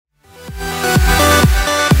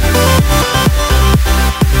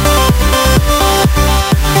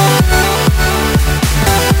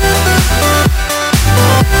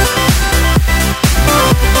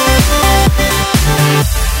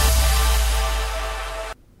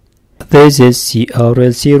This is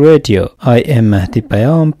CRLC Radio. I am Mahdi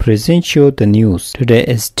Payam, present you the news. Today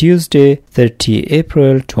is Tuesday, 30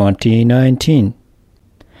 April 2019.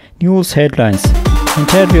 News headlines.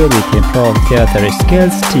 Interview with Improv Theatre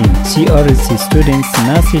Skills Team. CRLC students'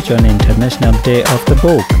 message on International Day of the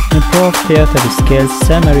Book. Improv Theatre Skills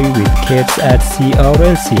Summary with kids at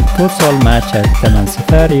CRLC. Futsal match at the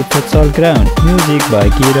Mansafari Futsal Ground. Music by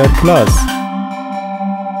Gerard Claus.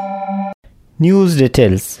 News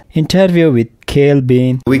details. Interview with Kale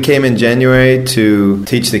Bean. We came in January to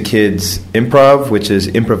teach the kids improv, which is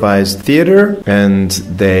improvised theater, and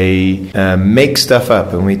they make stuff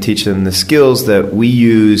up, and we teach them the skills that we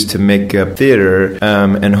use to make up theater,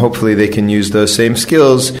 and hopefully they can use those same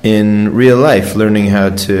skills in real life, learning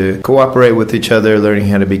how to cooperate with each other, learning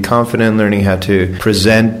how to be confident, learning how to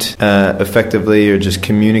present effectively or just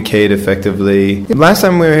communicate effectively. Last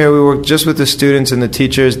time we were here, we worked just with the students and the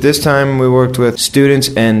teachers. This time we worked with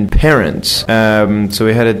students and parents. So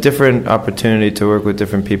we had a different opportunity to work with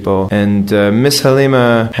different people. And Miss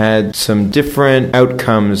Halima had some different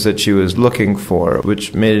outcomes that she was looking for,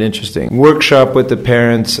 which made it interesting. Workshop with the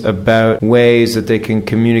parents about ways that they can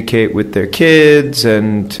communicate with their kids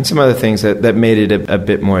and some other things that made it a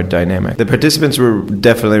bit more dynamic. The participants were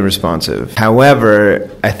definitely responsive.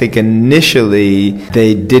 However, I think initially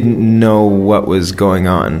they didn't know what was going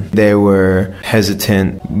on. They were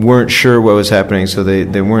hesitant, weren't sure what was happening, so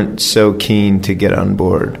they weren't so keen to get on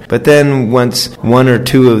board. But then once one or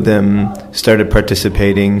two of them started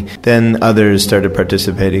participating, then others started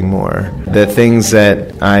participating more. The things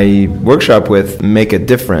that I workshop with make a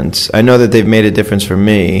difference. I know that they've made a difference for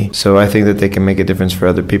me, so I think that they can make a difference for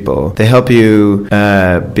other people. They help you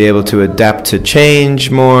be able to adapt to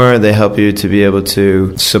change more. They help you to be able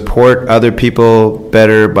to support other people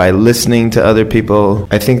better by listening to other people.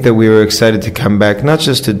 I think that we were excited to come back, not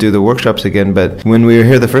just to do the workshops again, but when we were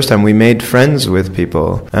here the first time, we made friends with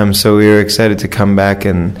people. So we were excited to come back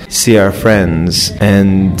and see our friends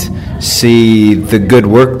and see the good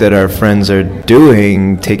work that our friends are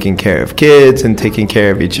doing, taking care of kids and taking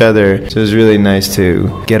care of each other. So it was really nice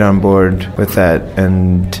to get on board with that.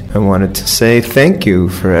 And I wanted to say thank you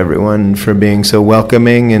for everyone for being so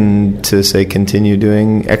welcoming and to say continue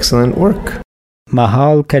doing excellent work.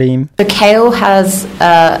 Mahal Karim. So Kale has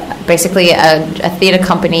basically a theatre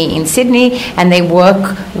company in Sydney, and they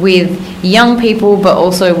work with young people but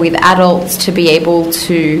also with adults to be able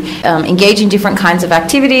to engage in different kinds of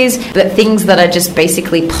activities, but things that are just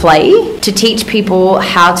basically play, to teach people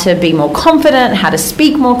how to be more confident, how to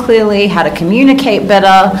speak more clearly, how to communicate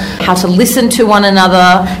better, how to listen to one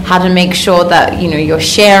another, how to make sure that you're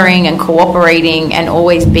sharing and cooperating and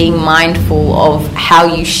always being mindful of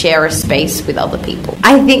how you share a space with other people.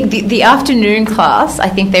 I think the afternoon class, I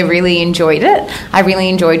think they really enjoyed it. I really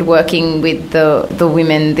enjoyed working with the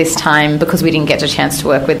women this time because we didn't get a chance to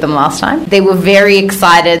work with them last time. They were very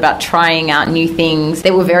excited about trying out new things.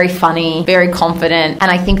 They were very funny, very confident,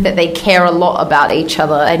 and I think that they care a lot about each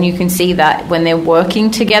other, and you can see that when they're working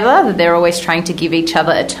together, that they're always trying to give each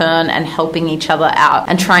other a turn and helping each other out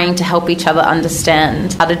and trying to help each other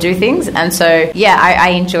understand how to do things. And so, yeah, I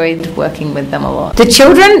enjoyed working with them a lot. The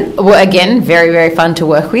children were, again, very, very fun to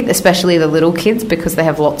work with, especially the little kids, because they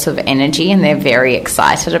have lots of energy and they're very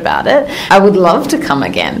excited about it. I would love to come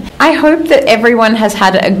again. I hope that everyone has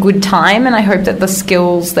had a good time, and I hope that the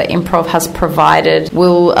skills that improv has provided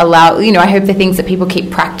will allow, I hope the things that people keep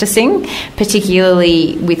practicing,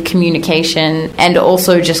 particularly with communication and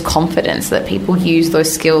also just confidence, that people use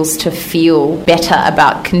those skills to feel better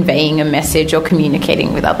about conveying a message or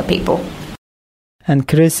communicating with other people. And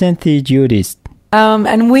Crescenti Jurist.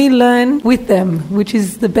 And we learn with them, which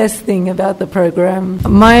is the best thing about the program.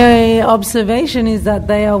 My observation is that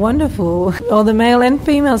they are wonderful. All the male and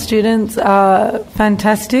female students are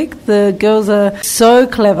fantastic. The girls are so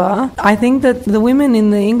clever. I think that the women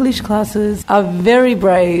in the English classes are very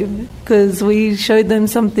brave because we showed them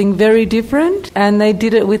something very different and they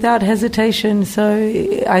did it without hesitation. So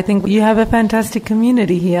I think you have a fantastic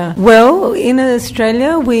community here. Well, in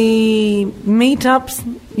Australia, we meet up.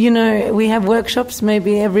 We have workshops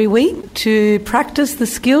maybe every week to practice the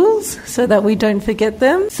skills so that we don't forget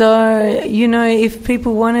them. So, if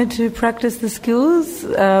people wanted to practice the skills,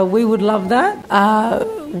 we would love that.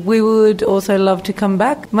 We would also love to come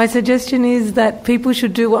back. My suggestion is that people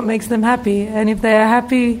should do what makes them happy. And if they are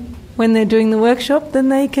happy when they're doing the workshop, then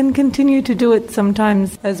they can continue to do it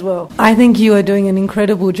sometimes as well. I think you are doing an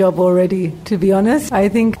incredible job already, to be honest. I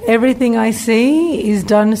think everything I see is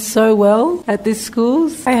done so well at this school.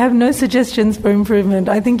 I have no suggestions for improvement.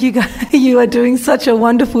 I think you are doing such a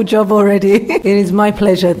wonderful job already. It is my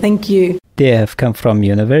pleasure. Thank you. They have come from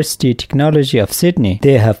University Technology of Sydney.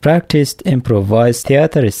 They have practiced improvised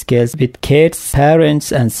theatre skills with kids,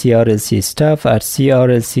 parents and CRLC staff at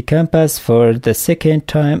CRLC campus for the second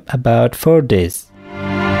time about 4 days.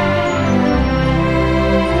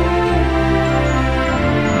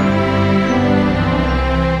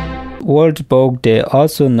 World Book Day,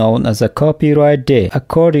 also known as a Copyright Day.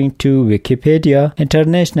 According to Wikipedia,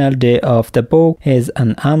 International Day of the Book is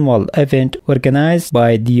an annual event organized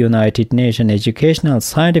by the United Nations Educational,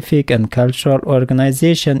 Scientific and Cultural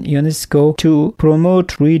Organization UNESCO to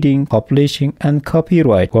promote reading, publishing and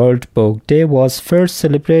copyright. World Book Day was first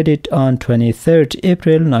celebrated on 23rd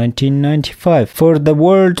April 1995. For the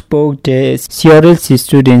World Book Day, CRLC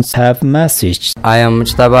students have messaged. I am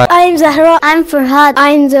Mujtaba. I am Zahra. I am Farhad. I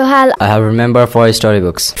am Zohal. I have remembered 4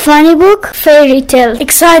 storybooks. Funny book, fairy tale,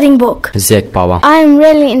 exciting book. Zek Power. I am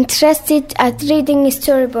really interested at reading a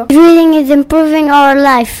storybook. Reading is improving our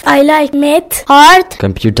life. I like math, art,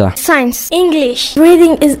 Computer, science, English.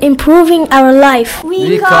 Reading is improving our life.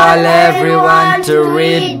 We call everyone to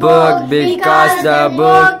read book because the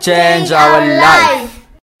book changed our life.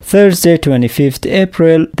 Thursday, 25th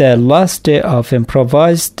April, the last day of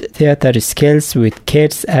improvised theatre skills with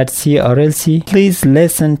kids at CRLC. Please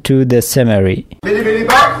listen to the summary. Bitty bitty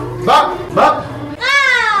bop, bop, bop.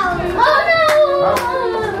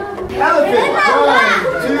 Elephant, 1,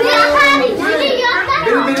 2, 3.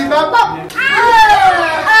 Bitty bitty bop, bop.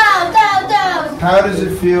 How does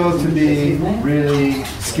it feel to be really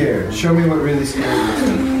scared? Show me what really scared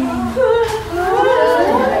you.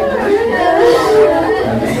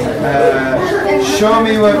 Show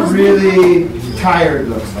me what really tired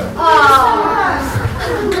looks like.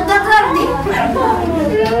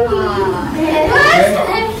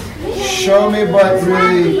 Okay. Show me what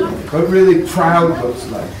really proud looks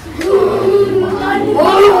like.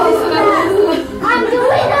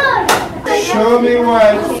 Show me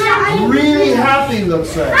what really happy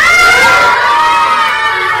looks like.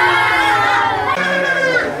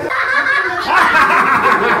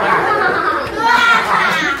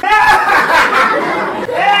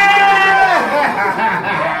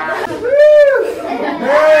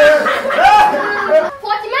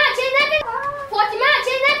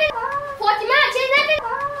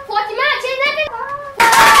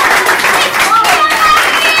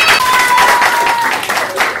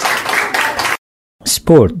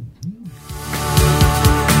 Sport.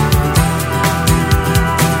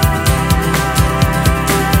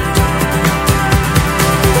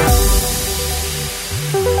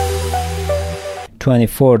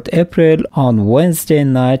 April, on Wednesday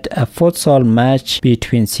night, a futsal match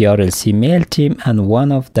between CRLC male team and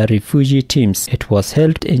one of the refugee teams. It was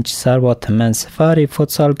held in Sarwa Taman Safari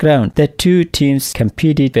futsal ground. The two teams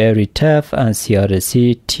competed very tough and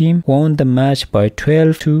CRLC team won the match by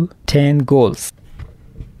 12-10 goals.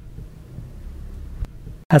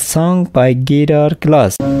 A song by Guitar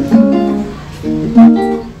Glass.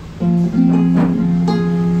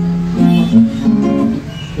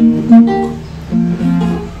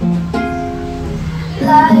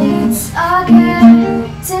 Lights are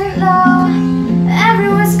getting low.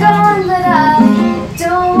 Everyone's gone, but I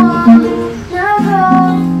don't wanna go.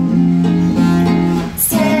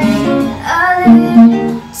 Stay a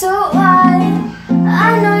little while.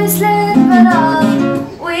 I know it's late, but all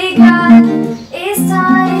we got is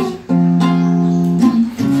time.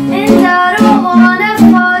 And I don't wanna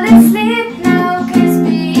fall asleep now, 'cause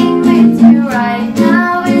being with you right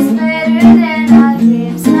now is better than our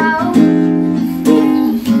dreams now.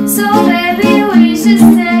 So baby, we should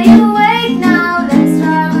stay awake now. Let's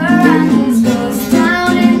drive around this ghost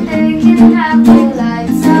town and they can have the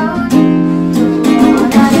lights out. Don't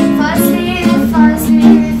wanna fall asleep, fall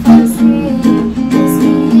asleep, fall asleep. Just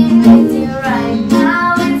being with you right now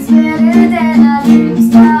is better than our dreams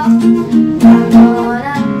now. Don't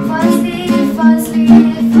wanna fall asleep, fall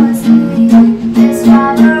asleep, fall asleep. Let's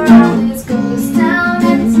drive around this ghost town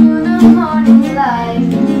until the morning light.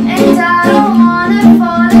 And I don't wanna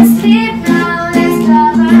fall asleep now. Let's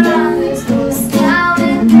drive around this ghost town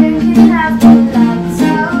and they can have the lights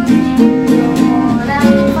out. Don't wanna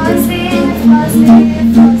fall asleep, fall asleep,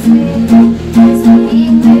 fall asleep. Just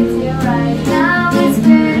being with you right now is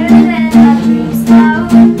better than our dreams now.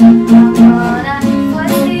 Don't wanna fall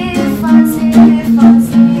asleep, fall asleep, fall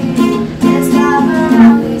asleep. Let's drive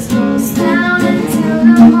around this ghost town until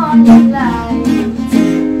the morning light.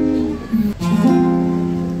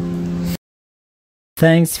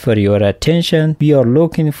 Thanks for your attention. We are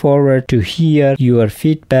looking forward to hear your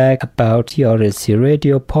feedback about CRLC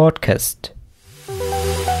Radio podcast.